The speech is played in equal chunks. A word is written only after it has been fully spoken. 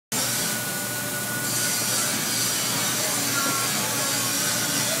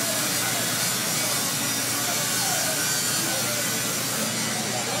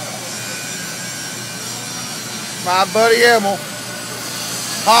My buddy Emil.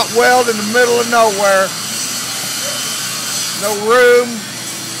 Hotweld in the middle of nowhere. No room,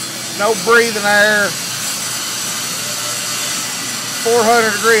 no breathing air.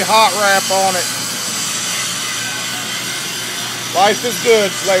 400-degree hot wrap on it. Life is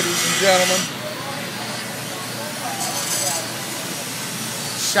good, ladies and gentlemen.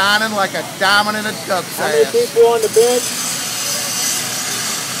 Shining like a diamond in a duck's ass. How many people on the bench?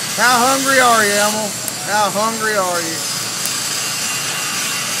 How hungry are you, Emil? How hungry are you?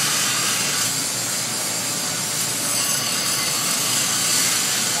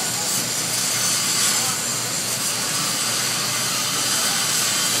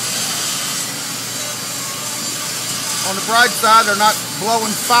 On the bright side, they're not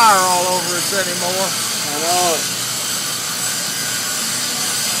blowing fire all over us anymore. I know it.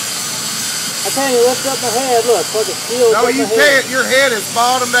 I can't even lift up my head. Look, fucking steel. No, you can't. Your head is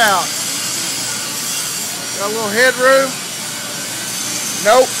bottomed out. Got a little headroom?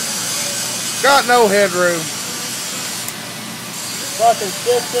 Nope. Got no headroom. Fucking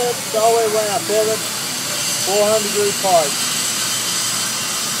 6 inches all the way around, pivot. 400-degree parts.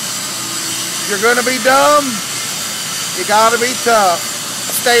 If you're gonna be dumb, you gotta be tough.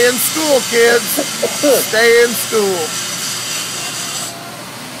 Stay in school, kids. Stay in school.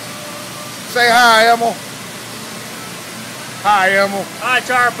 Say hi, Emil. Hi, Emil. Hi,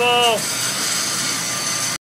 Charpo.